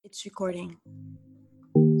It's recording.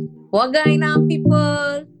 What going on,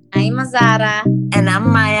 people? I'm Azara. And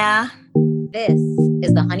I'm Maya. This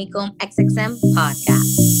is the Honeycomb XXM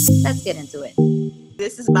podcast. Let's get into it.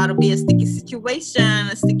 This is about to be a sticky situation,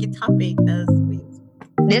 a sticky topic.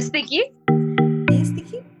 This sticky? Yeah,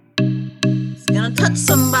 sticky. It's gonna touch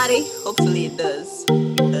somebody. Hopefully it does.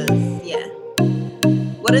 Because, yeah.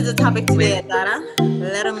 What is the topic today, Azara?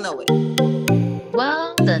 Let them know it.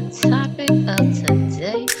 Well, the topic of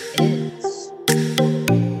today is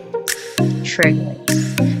triggers.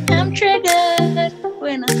 I'm triggered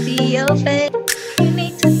when I see your face. You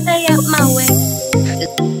need to stay out my way.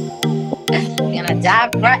 We're gonna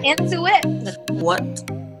dive right into it. What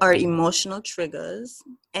are emotional triggers?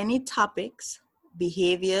 Any topics,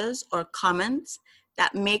 behaviors, or comments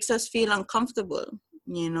that makes us feel uncomfortable?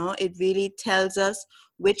 You know, it really tells us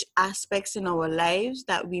which aspects in our lives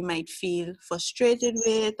that we might feel frustrated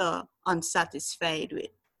with or unsatisfied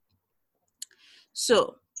with.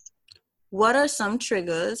 So, what are some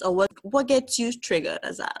triggers, or what gets you triggered,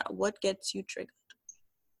 Azara? What gets you triggered?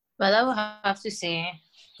 Well, I would have to say,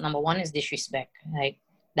 number one is disrespect. Like,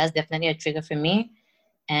 that's definitely a trigger for me.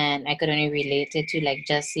 And I could only relate it to, like,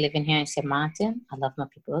 just living here in St. Martin. I love my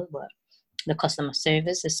people, but the customer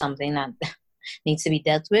service is something that needs to be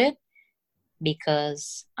dealt with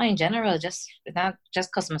because, in general, just not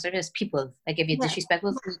just customer service, people. Like, if you're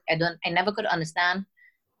disrespectful, I never could understand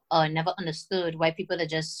or never understood why people are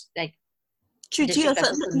just, like, Treat you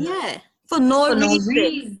disrespectful for no reason.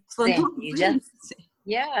 reason.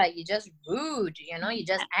 You're just rude, you're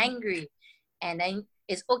just angry. And then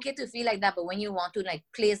it's okay to feel like that, but when you want to, like,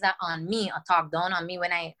 place that on me or talk down on me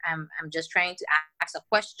when I'm just trying to ask a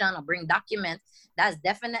question or bring documents, that's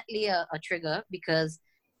definitely a trigger because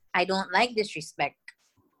I don't like disrespect,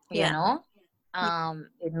 you know?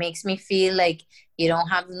 It makes me feel like you don't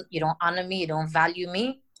honor me, you don't value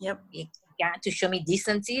me. Yep. You got to show me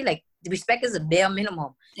decency. Like, the respect is a bare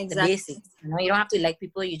minimum. Exactly. The basics. You don't have to like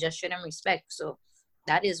people, you just show them respect. So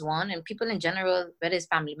that is one. And people in general, whether it's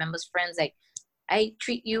family members, friends, like, I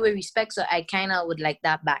treat you with respect, so I kind of would like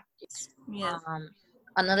that back. Yeah.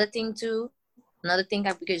 Another thing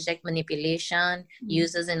because like manipulation,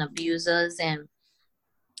 users and abusers, and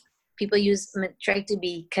people try to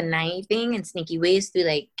be conniving and sneaky ways to,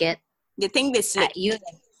 like, get They think they slick. at you.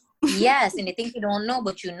 Yes, and they think you don't know,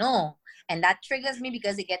 but you know. And that triggers me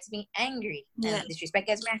because it gets me angry. And disrespect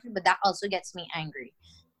gets me angry, but that also gets me angry.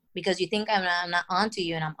 Because you think I'm not onto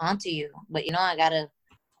you, and I'm onto you. But, I got to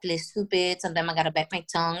play stupid. Sometimes I got to bite my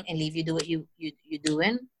tongue and leave you do what you're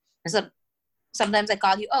doing. And so sometimes I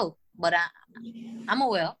call you out, but I'm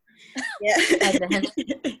aware. Yeah. And then,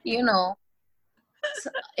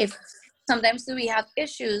 so if sometimes we have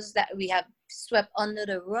issues that we have swept under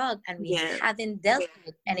the rug and we haven't dealt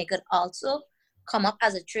with, and it could also come up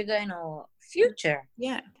as a trigger in our future.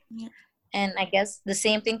 Yeah. And I guess the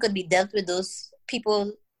same thing could be dealt with those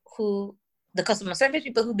people the customer service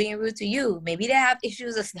people who being rude to you. Maybe they have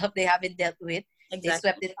issues or stuff they haven't dealt with. Exactly. They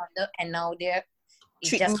swept it under, and now they're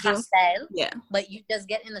just hostile. Yeah. But you just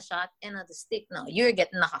get in the short end of the stick. No, you're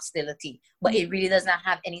getting the hostility. But it really does not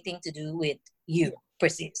have anything to do with you, per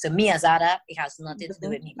se. So me, Azara, it has nothing to do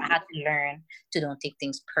with me. I had to learn to don't take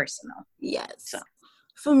things personal. Yes. So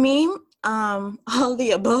for me, all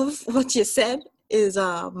the above what you said is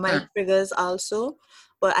my triggers also.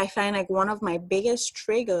 But I find like one of my biggest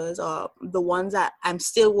triggers, or the ones that I'm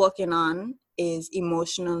still working on, is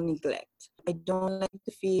emotional neglect. I don't like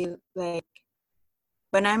to feel like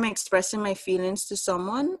when I'm expressing my feelings to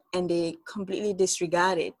someone and they completely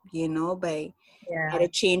disregard it, by either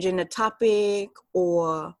changing the topic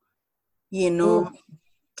or,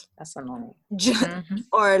 that's annoying.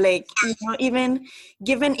 Or like, even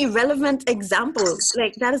giving irrelevant examples.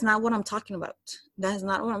 Like, that is not what I'm talking about. That is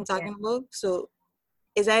not what I'm talking about. So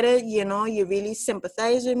it's either, you really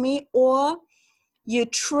sympathize with me, or you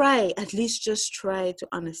at least just try to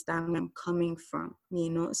understand where I'm coming from.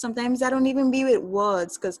 Sometimes I don't even be with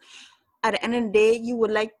words, because at the end of the day, you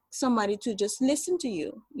would like somebody to just listen to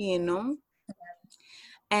you,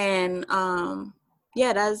 And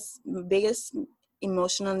that's the biggest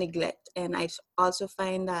emotional neglect. And I also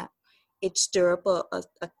find that it stir up a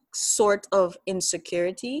sort of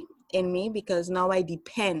insecurity in me, because now I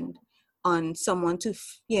depend on someone to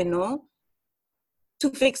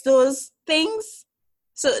fix those things.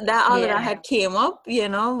 So that all that I had came up,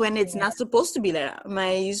 when it's not supposed to be like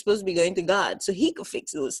that. You're supposed to be going to God so he could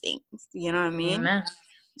fix those things. You know what I mean? Amen.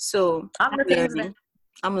 So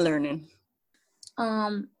I'm learning.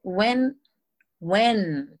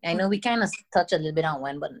 When I know we kind of touch a little bit on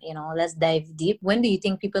when, but let's dive deep. When do you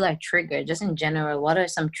think people are triggered? Just in general, what are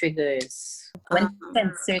some triggers When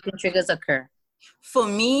can certain triggers occur? For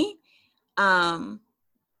me, I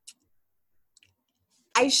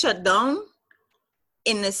shut down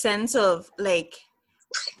in the sense of like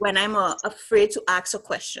when I'm afraid to ask a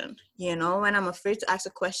question, when I'm afraid to ask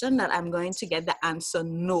a question that I'm going to get the answer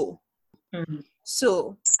no. Mm-hmm.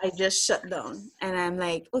 So I just shut down and I'm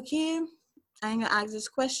like, okay, I'm going to ask this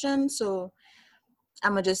question. So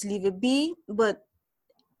I'm going to just leave it be. But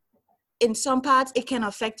in some parts, it can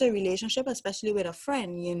affect a relationship, especially with a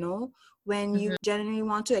friend, when you genuinely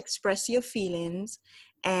want to express your feelings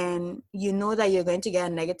and you know that you're going to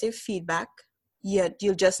get a negative feedback, yet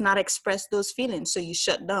you'll just not express those feelings. So you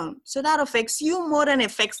shut down. So that affects you more than it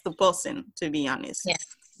affects the person, to be honest. Yeah.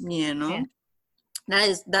 Yeah.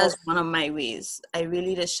 That's one of my ways. I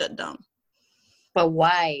really just shut down. But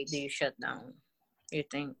why do you shut down, you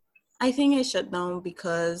think? I think I shut down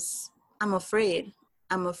because I'm afraid.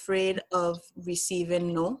 I'm afraid of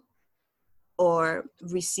receiving no or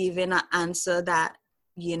receiving an answer that,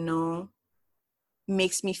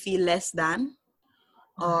 makes me feel less than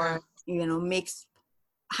or,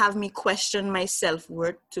 have me question my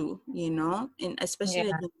self-worth too, and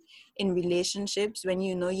especially in relationships when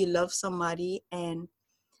you love somebody and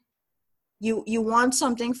you want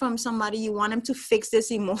something from somebody, you want them to fix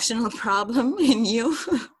this emotional problem in you.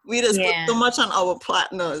 We just put so much on our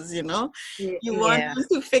partners, you want them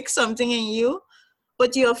to fix something in you,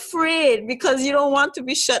 but you're afraid because you don't want to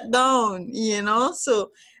be shut down,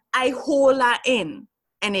 so I hold that in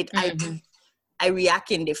and I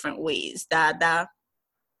react in different ways that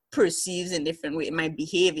perceives in different ways my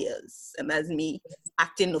behaviors, and that's me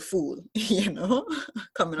acting the fool,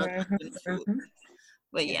 coming out acting the fool.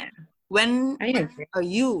 But when are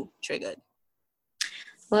you triggered?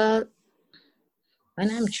 Well, when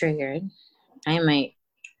I'm triggered, I might,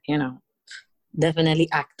 definitely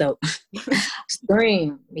act out,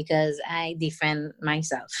 scream because I defend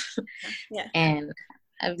myself. And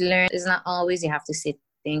I've learned it's not always you have to say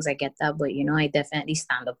things. I get that, but I definitely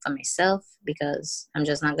stand up for myself because I'm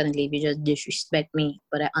just not gonna leave you just disrespect me.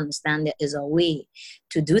 But I understand there is a way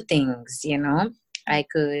to do things. I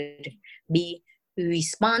could be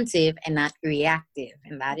responsive and not reactive,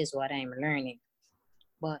 and that is what I'm learning.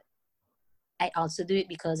 But I also do it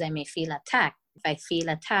because I may feel attacked. If I feel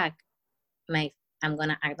attacked, I'm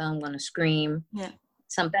gonna act out, I'm gonna scream.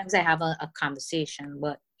 Sometimes I have a conversation,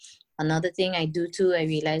 but another thing I do too, I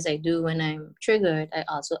realize I do when I'm triggered, I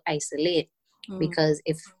also isolate. Because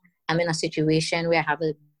if I'm in a situation where I have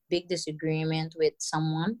a big disagreement with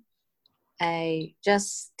someone, I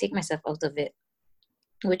just take myself out of it,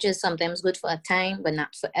 which is sometimes good for a time, but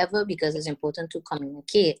not forever, because it's important to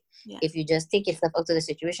communicate. If you just take yourself out of the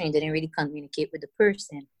situation, you didn't really communicate with the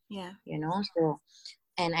person. So,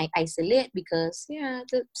 and I isolate because,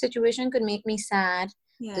 the situation could make me sad.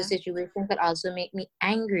 The situation could also make me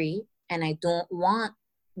angry, and I don't want,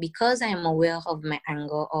 because I am aware of my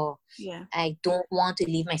anger, or I don't want to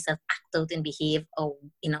leave myself act out and behave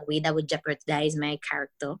in a way that would jeopardize my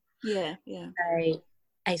character. I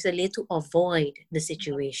isolate to avoid the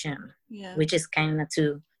situation, which is kind of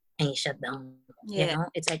and you shut down.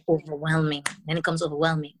 It's like overwhelming. Then it comes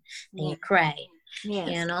overwhelming, and you cry.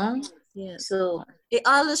 So it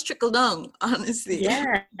all just trickle down, honestly.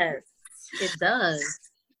 Yes, it does.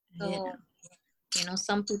 So,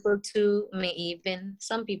 some people too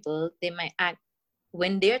some people, they might act,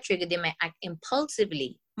 when they're triggered, they might act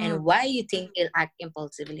impulsively. And why you think they'll act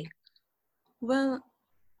impulsively? Well,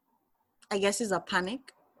 I guess it's a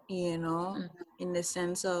panic, in the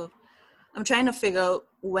sense of, I'm trying to figure out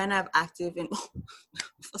when I've acted in,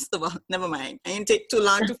 first of all, never mind. I didn't take too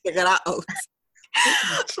long to figure that out.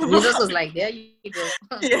 Jesus was like, there you go.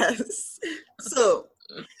 Yes. So,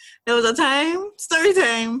 there was a time, story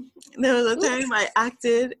time. There was a time I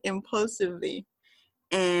acted impulsively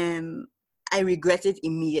and I regret it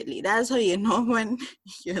immediately. That's how you know when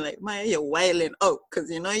you're like, Maya, you're wilding out,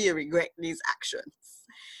 because you regret these actions.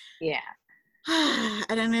 I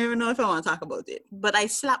don't even know if I want to talk about it. But I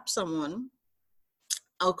slapped someone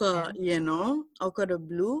out of the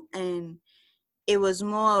blue, and it was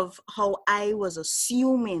more of how I was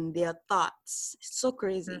assuming their thoughts. It's so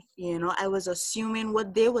crazy, I was assuming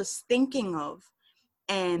what they was thinking of,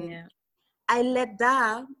 and I let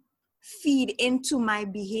that feed into my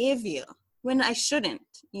behavior when I shouldn't,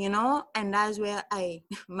 and that's where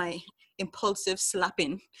my impulsive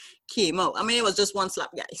slapping came out. I mean, it was just one slap,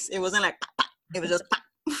 guys. It wasn't like, it was just,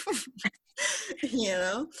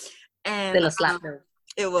 and Still a slap though.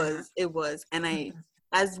 It was, and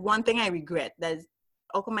that's one thing I regret. That's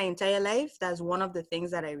over my entire life. That's one of the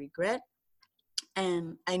things that I regret.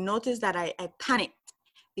 And I noticed that I panicked.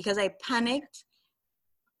 Because I panicked,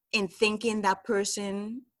 in thinking that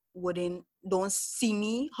person don't see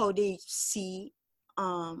me how they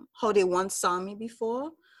once saw me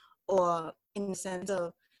before, or in the sense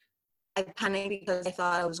of I panicked because I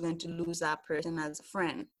thought I was going to lose that person as a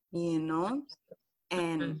friend, and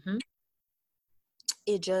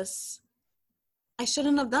it just, I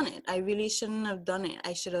shouldn't have done it. I really shouldn't have done it.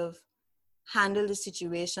 I should have handled the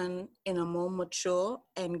situation in a more mature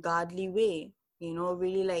and godly way,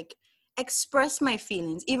 really like express my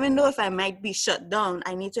feelings. Even though if I might be shut down,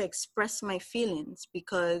 I need to express my feelings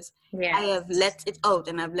because I have let it out,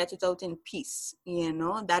 and I've let it out in peace.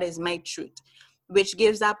 That is my truth, which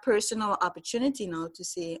gives that person an opportunity now to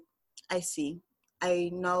say, I see.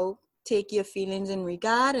 I now take your feelings in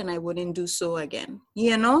regard, and I wouldn't do so again.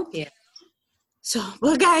 Yeah. So,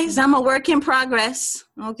 well, guys, I'm a work in progress.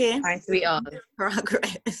 Okay. Aren't we all?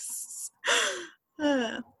 Progress.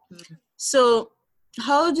 So,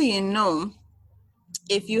 how do you know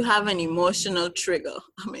if you have an emotional trigger?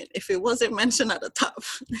 I mean, if it wasn't mentioned at the top,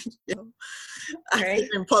 acting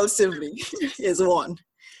impulsively is one.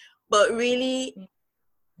 But really,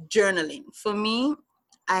 journaling. For me,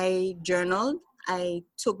 I journaled. I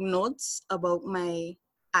took notes about my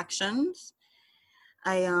actions.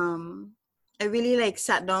 I really like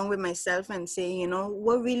sat down with myself and say,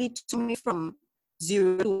 what really took me from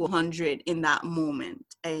 0 to 100 in that moment.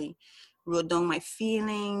 I wrote down my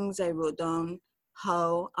feelings. I wrote down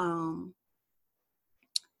how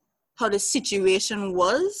the situation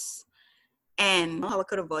was and how I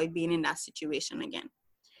could avoid being in that situation again.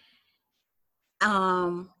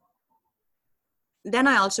 Then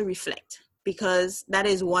I also reflect, because that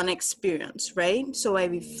is one experience, right? So I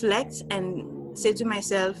reflect and say to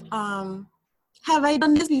myself, have I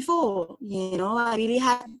done this before? I really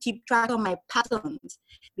have to keep track of my patterns,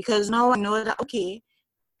 because now I know that, okay,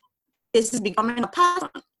 this is becoming a pattern.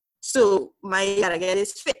 So my gotta get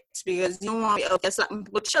this fixed, because you don't want to be out there slapping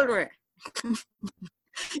with children.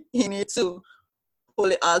 You need to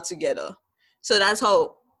pull it all together. So that's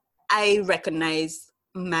how I recognize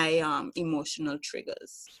my emotional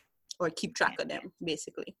triggers, or keep track of them,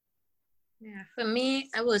 basically. Yeah, for me,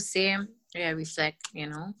 I would say, reflect,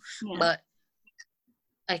 but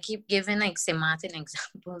I keep giving like St. Martin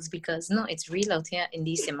examples because no, it's real out here in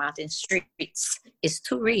these St. Martin streets. It's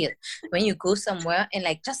too real. When you go somewhere and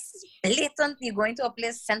like just blatantly going to a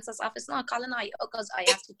place, census office, no, I'm calling out because I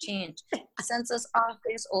have to change. A census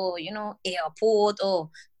office, or airport, or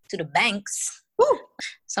to the banks. Woo!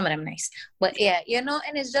 Some of them nice. But yeah, and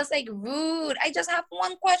it's just like rude. I just have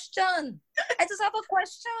one question. I just have a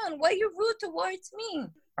question. Why are you rude towards me?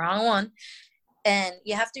 Wrong one. And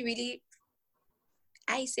you have to really,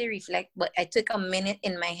 I say reflect, but I took a minute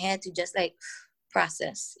in my head to just like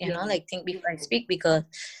process, like think before I speak, because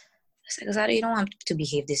you don't want to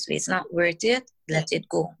behave this way. It's not worth it. Let it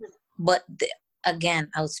go. But again,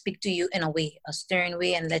 I'll speak to you in a stern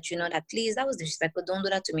way, and let you know that, please, that was disrespectful. Don't do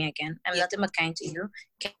that to me again. I'm not even kind to you.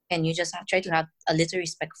 Can you just try to have a little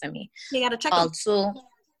respect for me? You gotta check also them.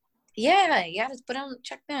 Yeah, you gotta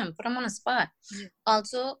check them, put them on a spot.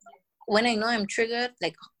 Also, when I know I'm triggered,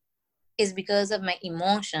 like, it's because of my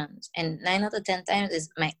emotions, and 9 out of 10 times is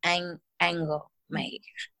my anger.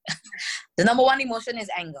 The number one emotion is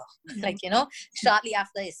anger. Like, shortly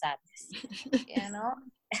after is sadness.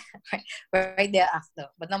 right there after.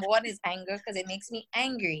 But number one is anger, because it makes me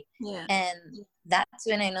angry. Yeah. And that's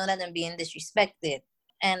when I know that I'm being disrespected.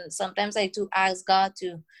 And sometimes I do ask God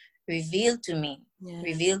to reveal to me,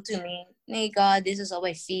 hey God, this is how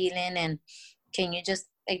I'm feeling, and can you just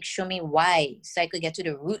like show me why, so I could get to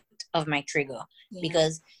the root of my trigger.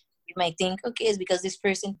 Because you might think, okay, it's because this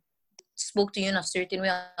person spoke to you in a certain way,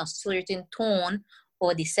 a certain tone,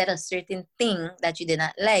 or they said a certain thing that you did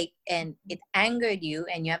not like, and it angered you,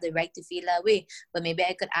 and you have the right to feel that way. But maybe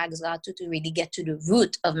I could ask God to really get to the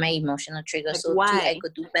root of my emotional trigger, like so why? I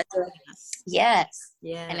could do better. Yes.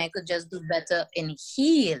 And I could just do better and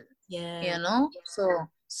heal. So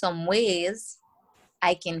some ways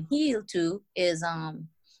I can heal too is I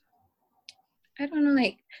don't know,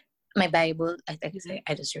 like my Bible. I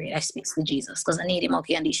just read. I speak to Jesus because I need him.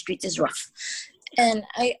 Okay, on these streets is rough, and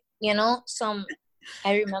I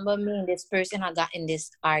remember me and this person had got in this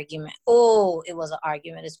argument. Oh, it was an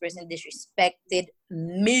argument. This person disrespected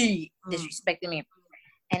me,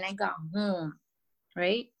 and I got home,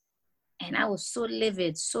 right? And I was so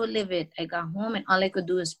livid. I got home, and all I could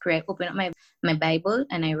do is pray. Open up my Bible,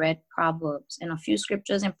 and I read Proverbs, and a few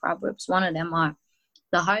scriptures in Proverbs. One of them are,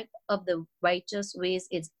 the heart of the righteous ways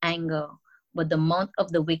is anger, but the mouth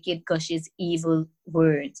of the wicked gushes evil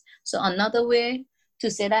words. So another way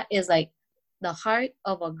to say that is like, the heart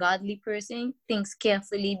of a godly person thinks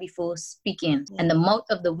carefully before speaking, and the mouth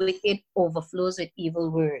of the wicked overflows with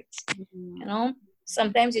evil words. You know,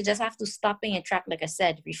 sometimes you just have to stop in your track, like I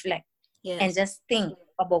said, reflect, and just think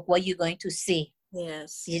about what you're going to say.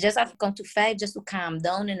 Yes. You just have to come to 5 just to calm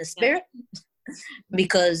down in the spirit,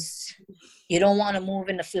 because you don't want to move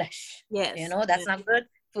in the flesh. Yes. You know, that's not good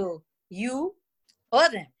for you or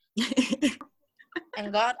them.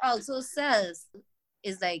 And God also says,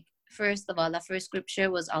 is like, first of all, the first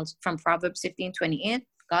scripture was also from Proverbs 15:28.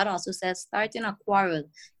 God also says, starting a quarrel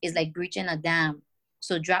is like breaching a dam.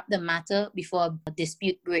 So drop the matter before a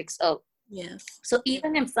dispute breaks out. Yes. So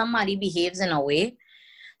even if somebody behaves in a way,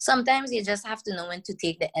 sometimes you just have to know when to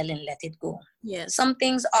take the L and let it go. Yes. Some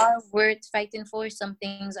things are worth fighting for, some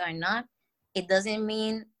things are not. It doesn't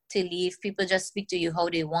mean to leave people just speak to you how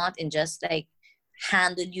they want and just like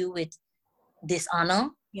handle you with dishonor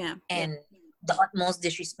and the utmost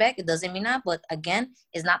disrespect. It doesn't mean that, but again,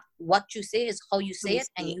 it's not what you say, it's how you say it,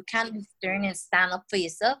 and you can't be stern and stand up for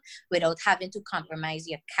yourself without having to compromise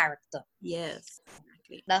your character. Yes,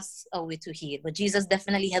 exactly. That's a way to heal, but Jesus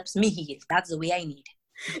definitely helps me heal. That's the way I need.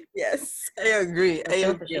 Yes, I agree. I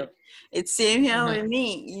agree. It's same here with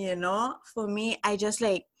me, you know. For me, I just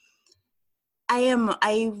like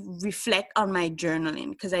I reflect on my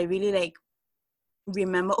journaling, because I really like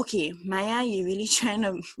remember, okay, Maya, you're really trying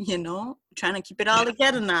to, you know, trying to keep it all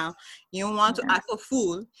together now. You don't want to act a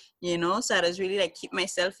fool, you know. So I just really like keep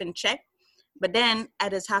myself in check. But then I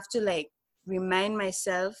just have to like remind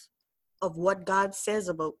myself of what God says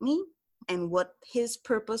about me and what his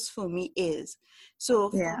purpose for me is.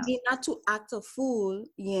 So for me not to act a fool,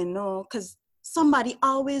 you know, because somebody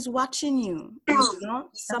always watching you, you know,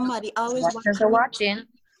 somebody always watching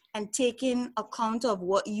and taking account of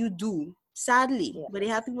what you do, sadly. But they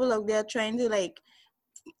have people out there trying to like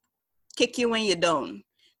kick you when you're down.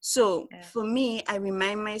 So for me, I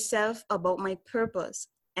remind myself about my purpose.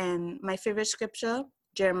 And my favorite scripture,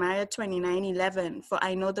 Jeremiah 29:11, for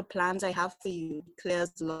I know the plans I have for you,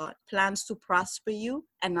 declares the Lord. Plans to prosper you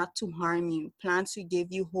and not to harm you. Plans to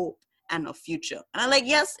give you hope and a future. And I'm like,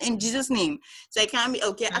 yes, in Jesus' name. So I can't be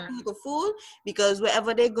acting like a fool, because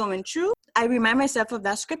wherever they're going through, I remind myself of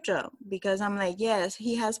that scripture, because I'm like, yes,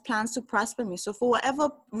 he has plans to prosper me. So for whatever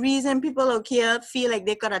reason people out here feel like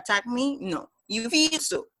they could attack me, no, you feel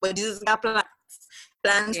so, but Jesus got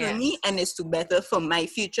plans for me, and it's to better for my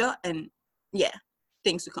future and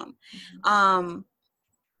things to come.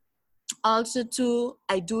 Also too,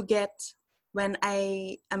 I do get, when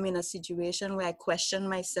I am in a situation where I question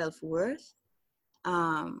my self-worth,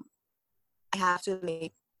 I have to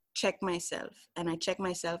like check myself, and I check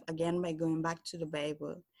myself again by going back to the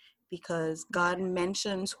Bible, because God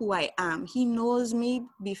mentions who I am. He knows me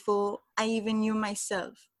before I even knew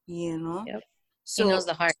myself, you know. So he knows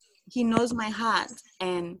the heart. He knows my heart,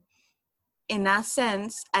 and in that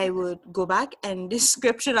sense, I would go back, and this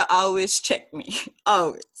scripture that always check me,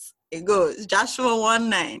 always. It goes, Joshua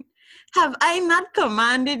 1:9. Have I not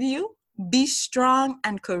commanded you? Be strong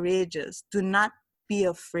and courageous. Do not be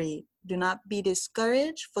afraid. Do not be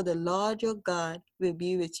discouraged, for the Lord your God will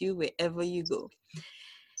be with you wherever you go.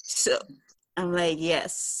 So I'm like,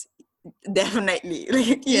 yes, definitely.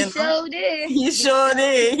 Like, He showed it. He showed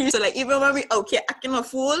it. So like, even when we acting a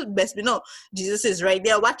fool, best we know Jesus is right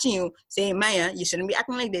there watching you, saying, Maya, you shouldn't be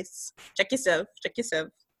acting like this. Check yourself.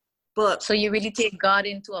 But so you really take God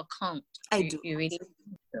into account. I do. You really.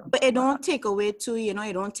 But it don't take away too, you know,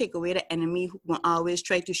 it don't take away the enemy who will always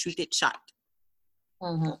try to shoot it shot.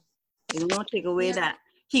 It don't take away that.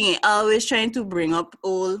 He ain't always trying to bring up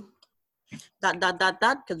all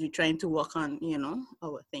that, because we're trying to work on, you know,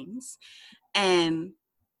 our things. And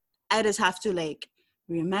I just have to like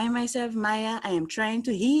remind myself, Maya, I am trying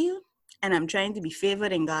to heal, and I'm trying to be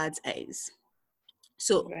favored in God's eyes.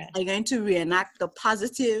 So I'm going to reenact the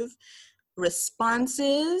positive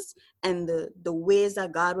responses and the ways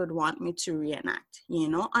that God would want me to reenact, you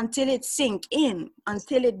know, until it sink in,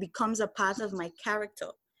 until it becomes a part of my character.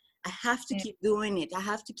 I have to keep doing it. I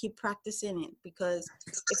have to keep practicing it, because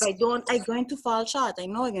if I don't, I'm going to fall short. I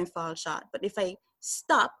know I'm going to fall short. But if I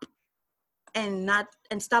stop and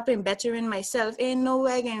stop and bettering myself, ain't no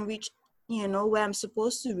way I can reach, you know, where I'm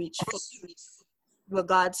supposed to reach, for what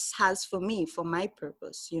God has for me, for my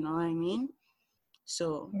purpose. You know what I mean?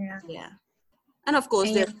 So and of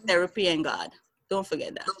course, there's therapy and God. Don't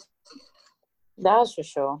forget that. That's for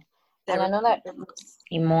sure. Therapy. And I know that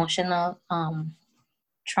emotional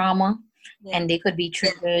trauma, and they could be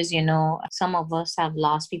triggers, you know. Some of us have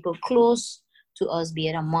lost people close to us, be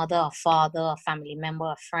it a mother, a father, a family member,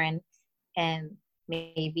 a friend, and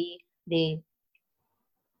maybe they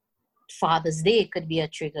Father's Day could be a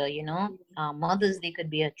trigger, Mother's Day could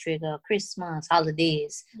be a trigger, Christmas,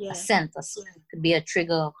 holidays, a scent could be a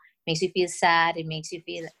trigger. Makes you feel sad, it makes you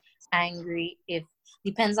feel angry. It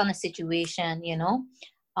depends on the situation,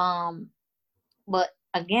 but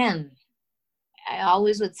again, I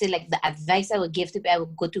always would say, like, the advice I would give to people, I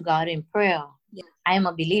would go to God in prayer. I am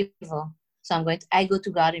a believer, so I go to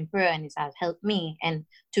God in prayer, and it has helped me. And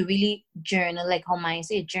to really journal, like how Maya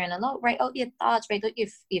say, journal out, write out your thoughts, write out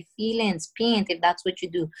your feelings, paint, if that's what you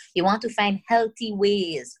do. You want to find healthy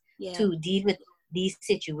ways to deal with these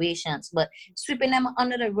situations, but sweeping them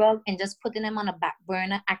under the rug and just putting them on a back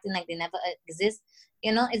burner, acting like they never exist,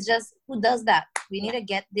 it's just, who does that? We need to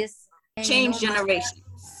get this change generations.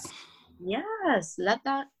 Yes,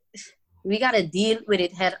 we gotta deal with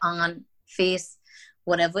it head on, face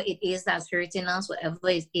whatever it is that's hurting us, whatever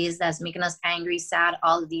it is that's making us angry, sad,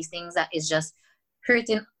 all of these things that is just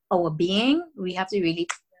hurting our being. We have to really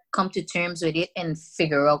come to terms with it and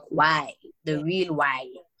figure out why, the real why,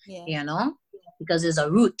 because there's a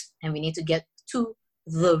root, and we need to get to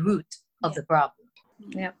the root of the problem.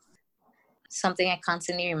 Something I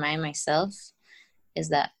constantly remind myself is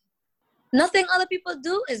that nothing other people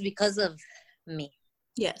do is because of me.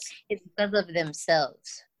 It's because of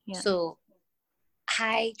themselves. So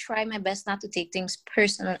I try my best not to take things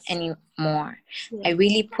personal anymore. I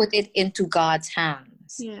really put it into God's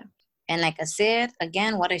hands. And like I said,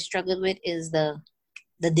 again, what I struggled with is the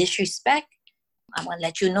disrespect. I'm going to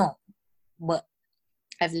let you know. But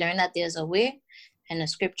I've learned that there's a way, and a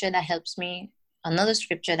scripture that helps me, another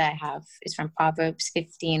scripture that I have is from Proverbs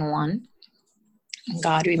 15:1.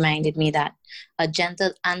 God reminded me that a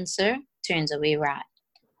gentle answer turns away wrath,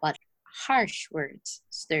 but harsh words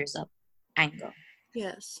stirs up anger.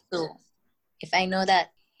 So if I know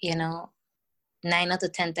that, 9 out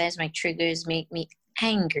of 10 times my triggers make me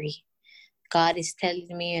angry, God is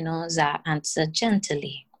telling me, that answer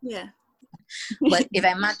gently. But if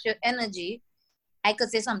I match your energy, I could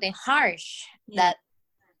say something harsh that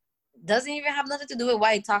doesn't even have nothing to do with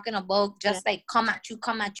what you're talking about, just like come at you.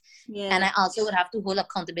 And I also would have to hold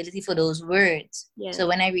accountability for those words. So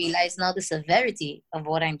when I realize now the severity of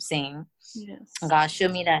what I'm saying, God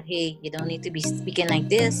showed me that, hey, you don't need to be speaking like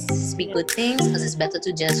this. Speak good things, because it's better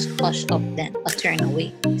to just hush up than or turn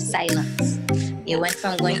away. Silence. You went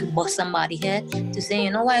from going to bust somebody's head to saying,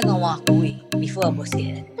 you know what, I'm going to walk away before I bust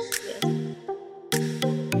your head.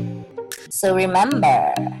 So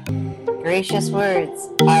remember, gracious words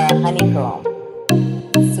are a honeycomb,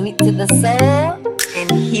 sweet to the soul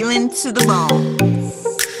and healing to the bones.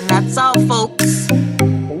 And that's all, folks.